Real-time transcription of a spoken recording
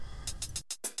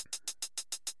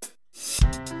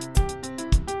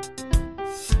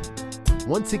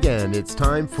Once again, it's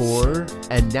time for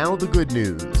And Now the Good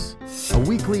News, a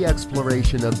weekly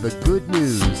exploration of the good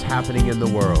news happening in the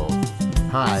world.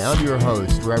 Hi, I'm your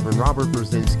host, Reverend Robert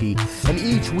Brzezinski, and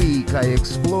each week I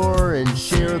explore and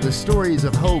share the stories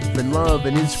of hope and love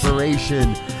and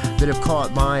inspiration that have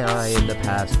caught my eye in the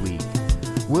past week.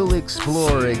 We'll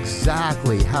explore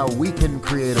exactly how we can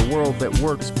create a world that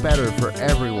works better for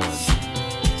everyone.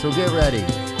 So get ready,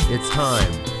 it's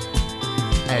time.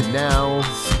 And now,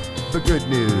 the good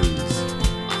news.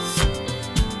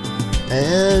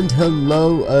 And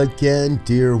hello again,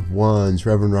 dear ones.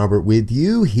 Reverend Robert with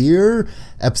you here.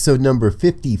 Episode number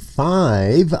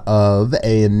 55 of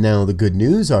And Now the Good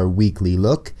News, our weekly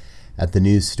look at the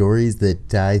news stories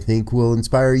that I think will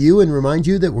inspire you and remind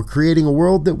you that we're creating a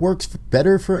world that works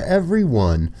better for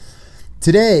everyone.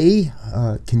 Today,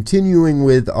 continuing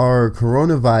with our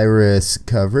coronavirus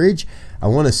coverage, I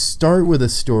want to start with a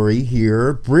story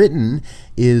here. Britain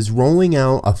is rolling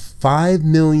out a 5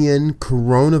 million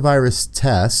coronavirus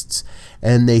tests,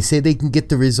 and they say they can get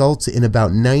the results in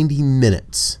about 90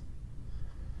 minutes.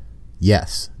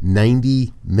 Yes,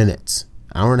 90 minutes.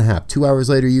 Hour and a half. 2 hours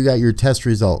later, you got your test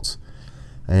results.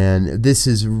 And this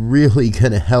is really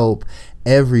going to help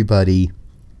everybody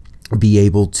be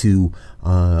able to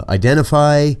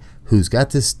identify who's got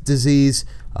this disease,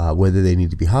 whether they need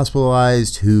to be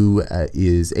hospitalized, who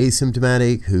is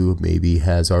asymptomatic, who maybe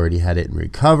has already had it and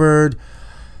recovered.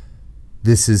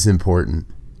 This is important.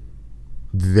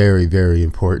 Very, very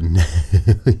important.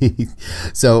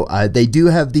 So they do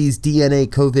have these DNA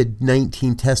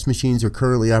COVID-19 test machines are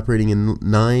currently operating in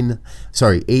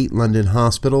 8 London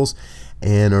hospitals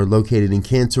and are located in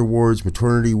cancer wards,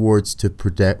 maternity wards to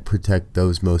protect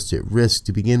those most at risk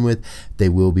to begin with. They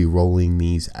will be rolling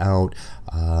these out.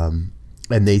 And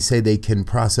they say they can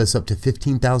process up to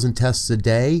 15,000 tests a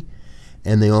day.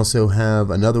 And they also have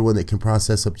another one that can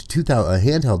process up to 2,000, a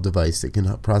handheld device that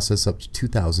can process up to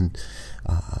 2,000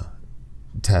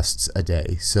 tests a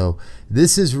day. So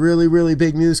this is really, really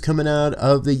big news coming out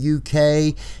of the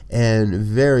UK, and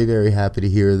very, very happy to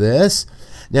hear this.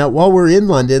 Now, while we're in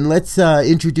London, let's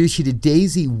introduce you to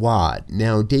Daisy Watt.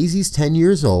 Now, Daisy's 10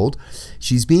 years old.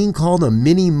 She's being called a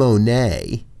mini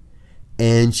Monet.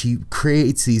 And she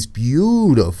creates these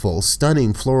beautiful,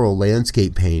 stunning floral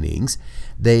landscape paintings.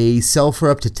 They sell for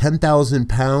up to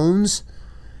 £10,000.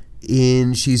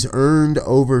 And she's earned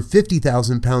over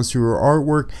 £50,000 through her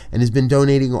artwork and has been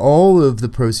donating all of the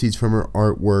proceeds from her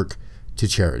artwork to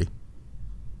charity.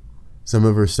 Some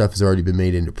of her stuff has already been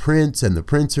made into prints, and the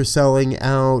prints are selling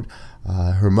out.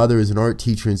 Her mother is an art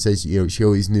teacher and says, she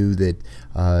always knew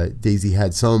that Daisy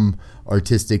had some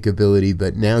artistic ability,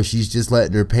 but now she's just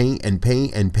letting her paint and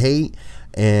paint and paint.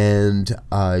 And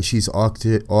she's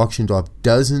auctioned off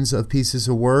dozens of pieces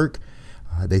of work.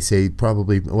 They say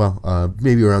probably,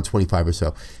 maybe around 25 or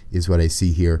so is what I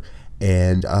see here.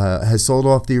 And has sold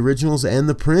off the originals and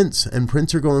the prints. And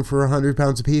prints are going for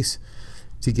 £100 a piece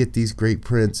to get these great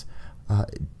prints.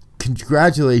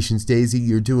 Congratulations, Daisy.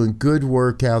 You're doing good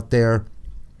work out there.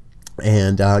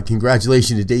 And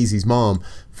congratulations to Daisy's mom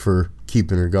for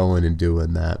keeping her going and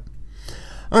doing that.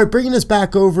 All right, bringing us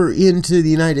back over into the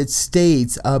United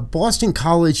States, a Boston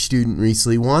College student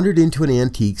recently wandered into an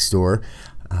antique store,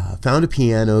 found a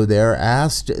piano there,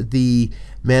 asked the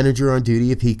manager on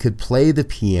duty if he could play the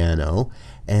piano,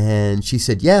 and she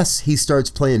said yes. He starts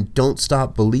playing Don't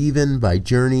Stop Believin' by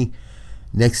Journey.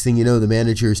 Next thing you know, the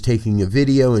manager is taking a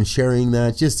video and sharing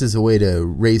that just as a way to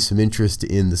raise some interest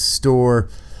in the store.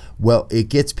 Well, it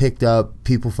gets picked up.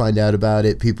 People find out about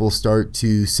it. People start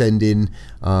to send in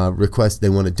requests. They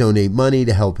want to donate money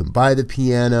to help him buy the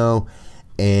piano,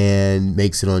 and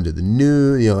makes it onto the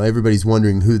news. Everybody's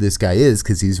wondering who this guy is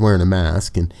because he's wearing a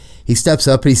mask. And he steps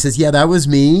up and he says, yeah, that was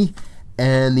me.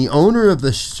 And the owner of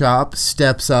the shop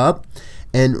steps up,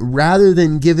 and rather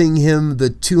than giving him the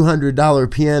 $200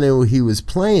 piano he was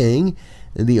playing,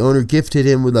 the owner gifted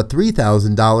him with a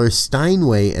 $3,000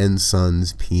 Steinway &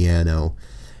 Sons piano.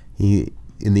 In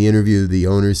the interview, the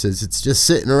owner says it's just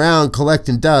sitting around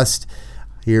collecting dust.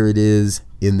 Here it is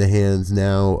in the hands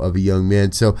now of a young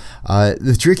man. So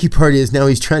the tricky part is now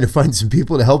he's trying to find some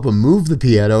people to help him move the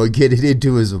piano and get it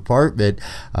into his apartment.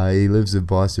 He lives in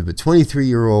Boston, but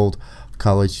 23-year-old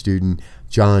college student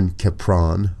John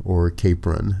Capron, or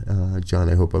Capron. John,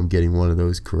 I hope I'm getting one of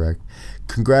those correct.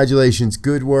 Congratulations,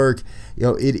 good work.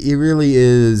 It really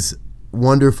is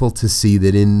wonderful to see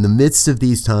that in the midst of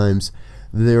these times,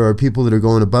 there are people that are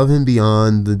going above and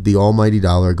beyond the almighty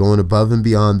dollar, going above and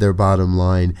beyond their bottom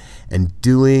line, and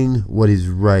doing what is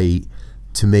right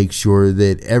to make sure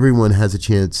that everyone has a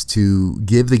chance to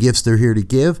give the gifts they're here to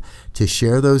give, to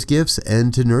share those gifts,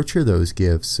 and to nurture those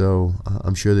gifts. So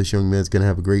I'm sure this young man's going to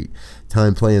have a great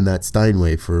time playing that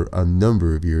Steinway for a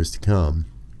number of years to come.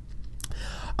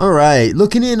 All right,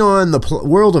 looking in on the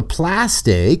world of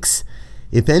plastics,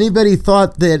 if anybody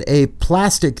thought that a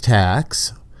plastic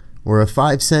tax or a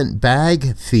 5-cent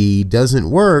bag fee doesn't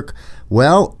work,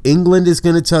 well, England is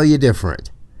going to tell you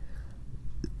different.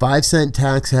 5-cent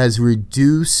tax has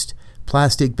reduced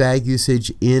plastic bag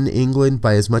usage in England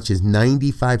by as much as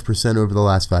 95% over the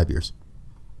last 5 years.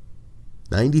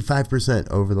 95%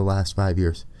 over the last 5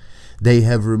 years. They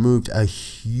have removed a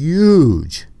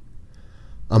huge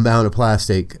amount of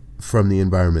plastic from the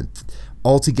environment.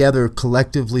 Altogether,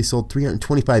 collectively sold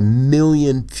 325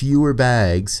 million fewer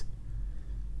bags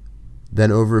than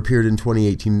over a period in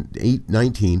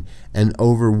 2018-19, and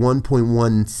over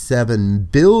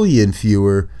 1.17 billion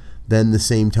fewer than the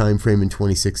same time frame in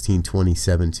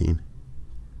 2016-2017.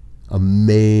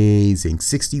 Amazing.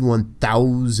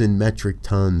 61,000 metric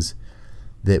tons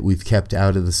that we've kept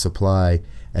out of the supply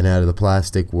and out of the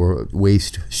plastic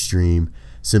waste stream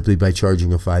simply by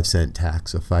charging a 5-cent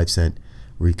tax, a 5-cent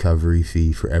recovery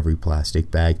fee for every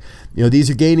plastic bag. You know, these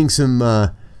are gaining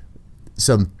some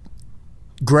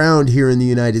ground here in the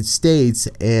United States,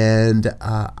 and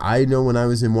I know when I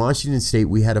was in Washington State,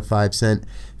 we had a 5-cent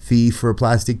fee for a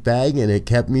plastic bag, and it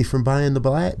kept me from buying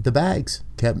the bags.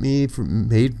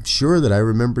 Made sure that I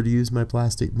remember to use my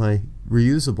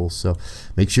reusables. So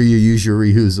make sure you use your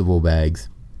reusable bags.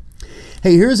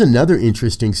 Hey, here's another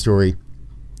interesting story.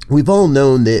 We've all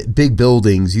known that big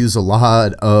buildings use a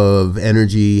lot of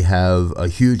energy, have a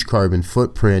huge carbon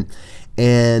footprint.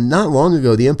 And not long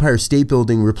ago, the Empire State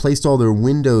Building replaced all their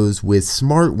windows with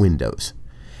smart windows.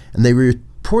 And they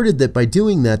reported that by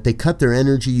doing that, they cut their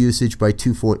energy usage by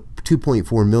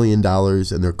 $2.4 million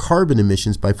and their carbon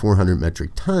emissions by 400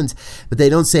 metric tons. But they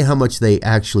don't say how much they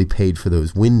actually paid for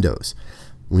those windows.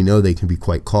 We know they can be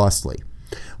quite costly.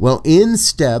 Well, in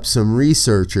steps some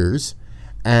researchers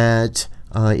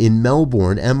in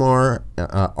Melbourne, RMIT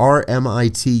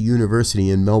University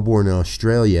in Melbourne,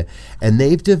 Australia, and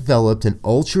they've developed an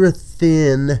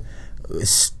ultra-thin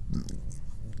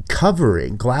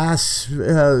covering, glass,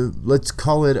 let's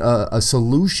call it a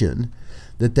solution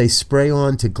that they spray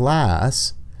onto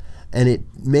glass, and it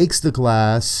makes the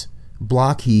glass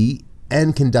block heat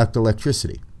and conduct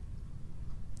electricity.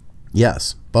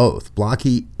 Yes, both, block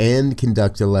heat and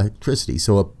conduct electricity.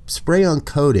 So a spray-on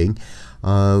coating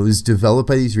was developed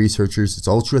by these researchers. It's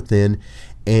ultra thin,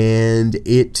 and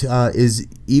it is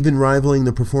even rivaling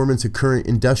the performance of current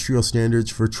industrial standards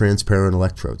for transparent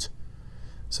electrodes.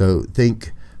 So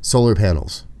think solar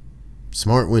panels,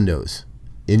 smart windows,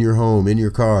 in your home, in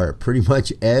your car, pretty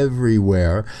much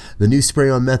everywhere. The new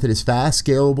spray-on method is fast,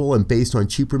 scalable, and based on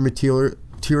cheaper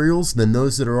materials than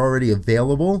those that are already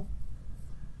available.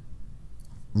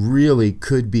 Really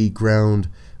could be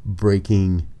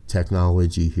groundbreaking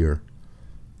technology here.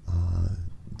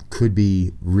 Could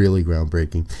be really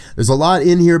groundbreaking. There's a lot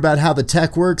in here about how the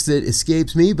tech works that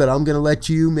escapes me, but I'm going to let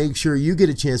you make sure you get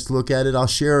a chance to look at it. I'll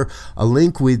share a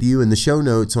link with you in the show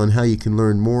notes on how you can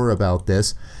learn more about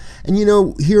this. And you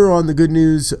know, here on the Good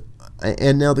News,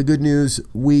 and now the Good News,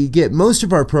 we get most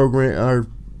of our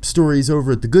stories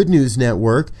over at the Good News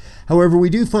Network. However, we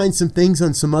do find some things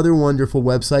on some other wonderful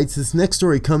websites. This next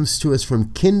story comes to us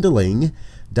from kindling.xyz,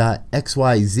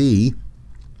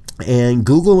 and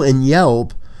Google and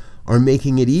Yelp are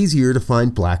making it easier to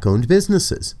find Black-owned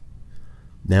businesses.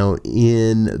 Now,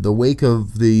 in the wake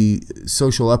of the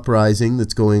social uprising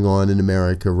that's going on in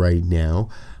America right now,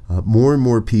 more and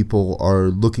more people are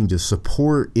looking to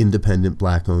support independent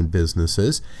Black-owned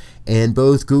businesses, and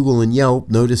both Google and Yelp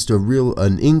noticed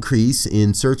an increase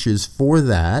in searches for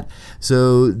that.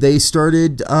 So they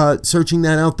started searching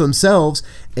that out themselves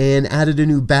and added a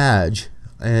new badge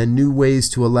and new ways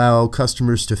to allow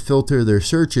customers to filter their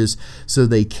searches so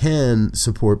they can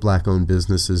support Black-owned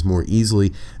businesses more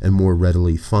easily and more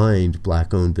readily find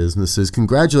Black-owned businesses.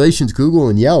 Congratulations, Google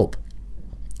and Yelp.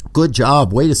 Good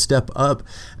job. Way to step up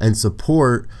and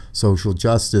support social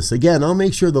justice. Again, I'll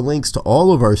make sure the links to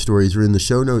all of our stories are in the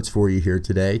show notes for you here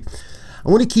today. I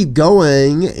want to keep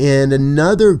going, and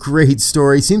another great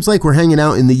story. Seems like we're hanging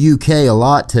out in the UK a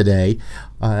lot today.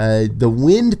 The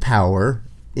wind power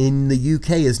in the UK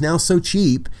is now so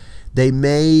cheap, they're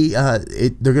going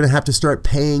to have to start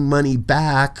paying money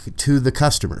back to the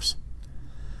customers.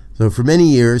 So for many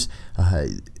years,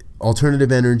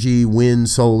 alternative energy, wind,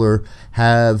 solar,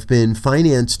 have been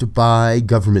financed by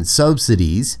government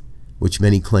subsidies, which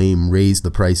many claim raise the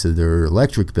price of their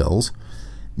electric bills.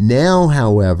 Now,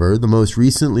 however, the most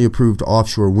recently approved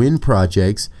offshore wind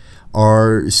projects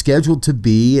are scheduled to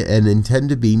be and intend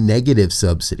to be negative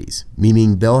subsidies,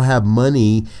 meaning they'll have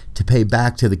money to pay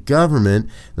back to the government.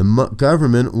 The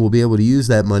government will be able to use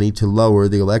that money to lower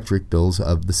the electric bills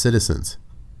of the citizens.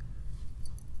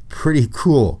 Pretty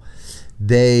cool.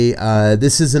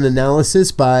 This is an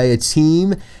analysis by a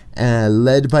team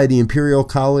led by the Imperial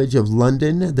College of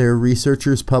London. Their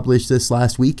researchers published this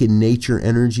last week in Nature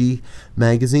Energy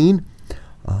magazine.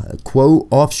 Quote,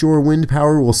 offshore wind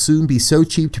power will soon be so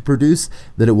cheap to produce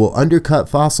that it will undercut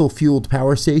fossil-fueled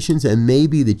power stations and may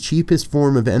be the cheapest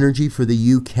form of energy for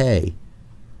the UK.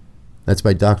 That's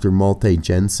by Dr. Malte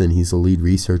Jensen. He's a lead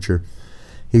researcher.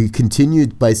 He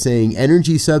continued by saying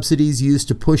energy subsidies used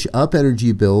to push up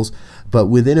energy bills, but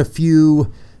within a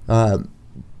few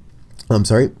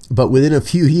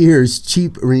years,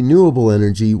 cheap renewable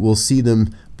energy will see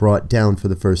them brought down for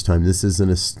the first time. This is an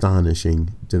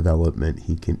astonishing development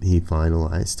he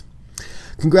finalized.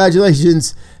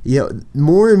 Congratulations.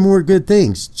 More and more good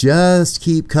things just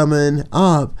keep coming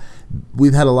up.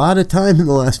 We've had a lot of time in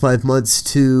the last 5 months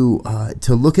to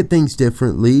look at things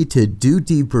differently, to do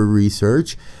deeper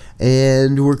research,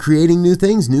 and we're creating new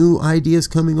things, new ideas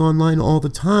coming online all the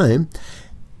time.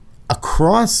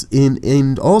 Across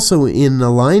and also in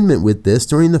alignment with this,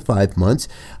 during the 5 months,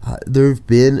 there have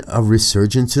been a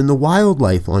resurgence in the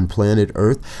wildlife on planet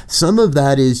Earth. Some of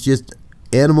that is just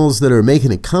animals that are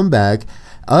making a comeback,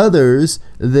 others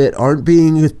that aren't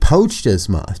being poached as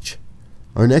much.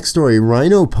 Our next story,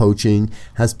 rhino poaching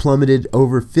has plummeted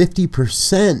over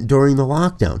 50% during the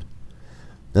lockdown.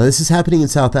 Now, this is happening in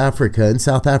South Africa, and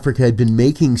South Africa had been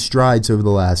making strides over the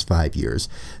last 5 years.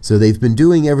 So they've been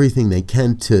doing everything they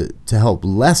can to help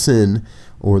lessen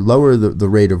or lower the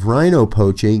rate of rhino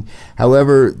poaching.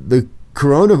 However, the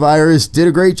coronavirus did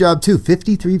a great job too.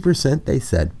 53%, they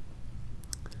said.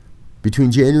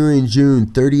 Between January and June,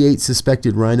 38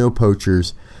 suspected rhino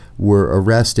poachers were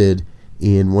arrested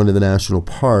in one of the national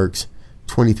parks,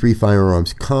 23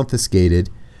 firearms confiscated,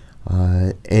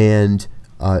 and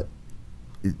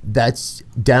that's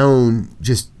down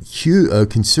just a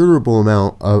considerable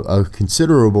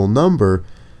number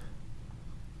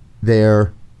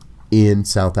there in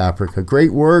South Africa.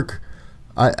 Great work.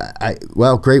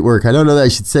 Great work. I don't know that I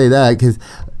should say that,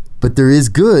 but there is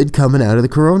good coming out of the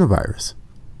coronavirus.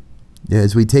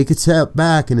 As we take a step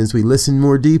back and as we listen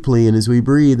more deeply and as we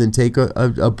breathe and take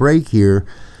a break here,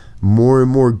 more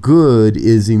and more good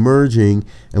is emerging,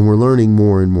 and we're learning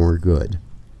more and more good.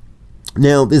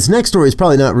 Now, this next story is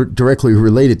probably not directly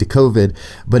related to COVID,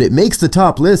 but it makes the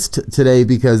top list today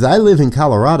because I live in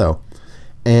Colorado,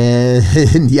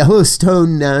 and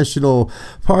Yellowstone National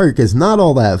Park is not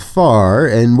all that far,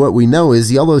 and what we know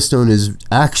is Yellowstone is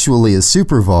actually a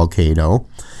supervolcano,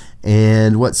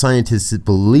 and what scientists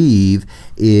believe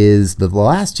is the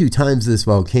last 2 times this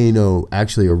volcano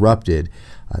actually erupted,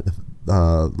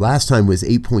 last time was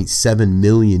 8.7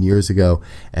 million years ago,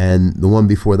 and the one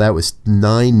before that was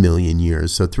 9 million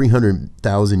years, so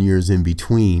 300,000 years in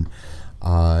between.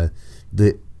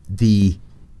 The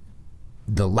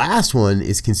last one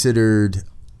is considered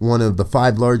one of the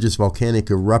 5 largest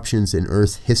volcanic eruptions in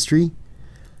Earth's history,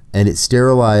 and it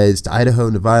sterilized Idaho,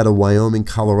 Nevada, Wyoming,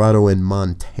 Colorado, and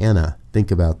Montana. Think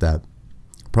about that.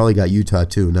 Probably got Utah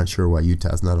too. Not sure why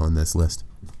Utah's not on this list.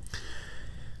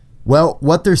 Well,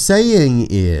 what they're saying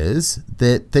is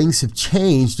that things have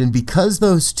changed, and because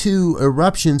those 2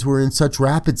 eruptions were in such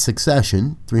rapid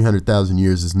succession, 300,000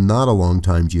 years is not a long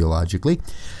time geologically,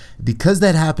 because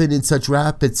that happened in such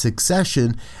rapid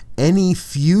succession, any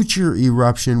future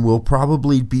eruption will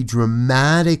probably be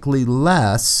dramatically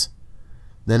less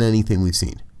than anything we've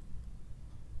seen.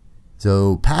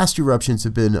 So past eruptions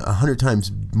have been 100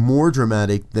 times more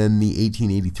dramatic than the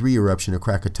 1883 eruption of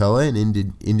Krakatoa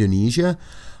in Indonesia.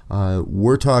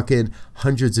 We're talking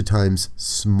hundreds of times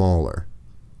smaller.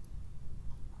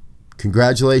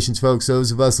 Congratulations, folks.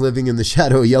 Those of us living in the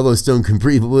shadow of Yellowstone can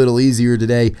breathe a little easier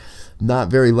today. Not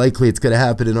very likely it's going to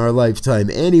happen in our lifetime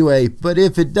anyway, but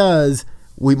if it does,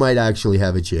 we might actually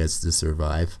have a chance to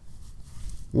survive.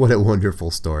 What a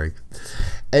wonderful story.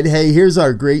 And hey, here's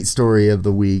our great story of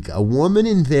the week. A woman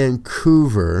in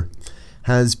Vancouver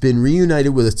has been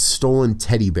reunited with a stolen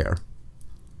teddy bear.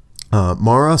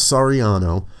 Mara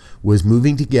Soriano was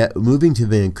moving to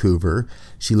Vancouver.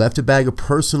 She left a bag of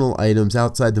personal items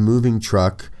outside the moving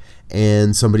truck,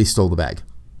 and somebody stole the bag.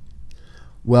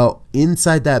 Well,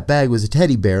 inside that bag was a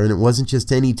teddy bear, and it wasn't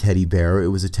just any teddy bear. It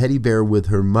was a teddy bear with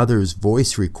her mother's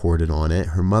voice recorded on it.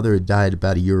 Her mother had died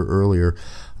about a year earlier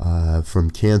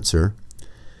from cancer,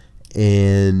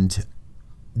 and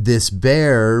this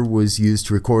bear was used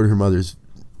to record her mother's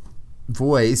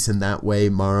voice, and that way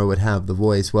Mara would have the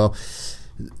voice. Well,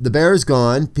 the bear is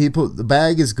gone. The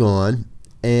bag is gone,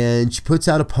 and she puts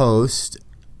out a post,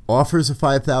 offers a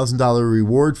 $5,000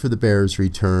 reward for the bear's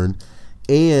return,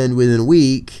 and within a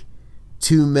week,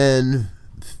 2 men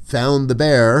found the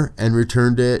bear and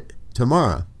returned it to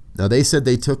Mara. Now, they said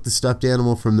they took the stuffed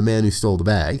animal from the man who stole the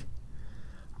bag.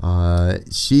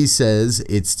 She says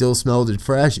it still smelled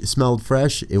fresh.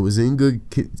 It was in good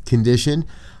condition,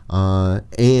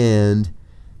 and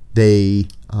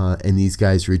these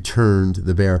guys returned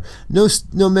the bear.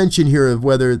 No mention here of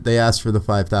whether they asked for the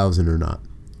 $5,000 or not.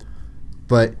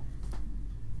 But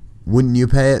wouldn't you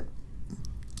pay it?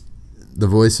 The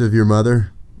voice of your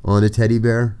mother on a teddy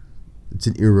bear? It's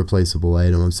an irreplaceable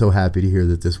item. I'm so happy to hear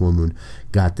that this woman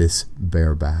got this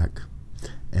bear back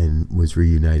and was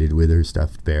reunited with her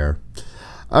stuffed bear.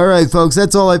 All right, folks,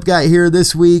 that's all I've got here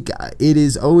this week. It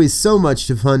is always so much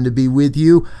fun to be with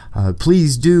you.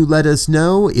 Please do let us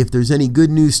know if there's any good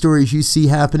news stories you see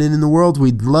happening in the world.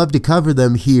 We'd love to cover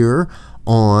them here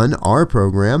on our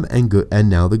program and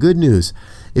Now the Good News.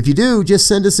 If you do, just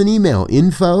send us an email,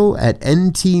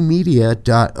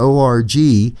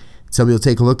 info@ntmedia.org. Somebody will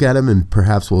take a look at them, and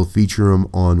perhaps we'll feature them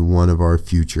on one of our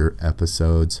future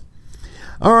episodes.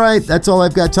 All right, that's all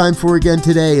I've got time for again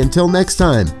today. Until next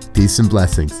time, peace and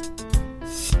blessings.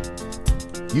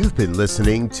 You've been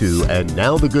listening to And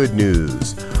Now the Good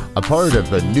News, a part of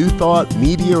the New Thought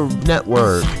Media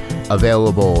Network,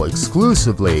 available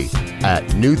exclusively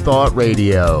at New Thought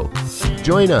Radio.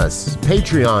 Join us,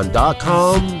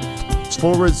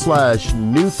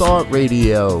 patreon.com/New Thought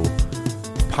Radio.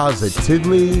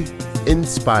 Positively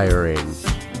inspiring.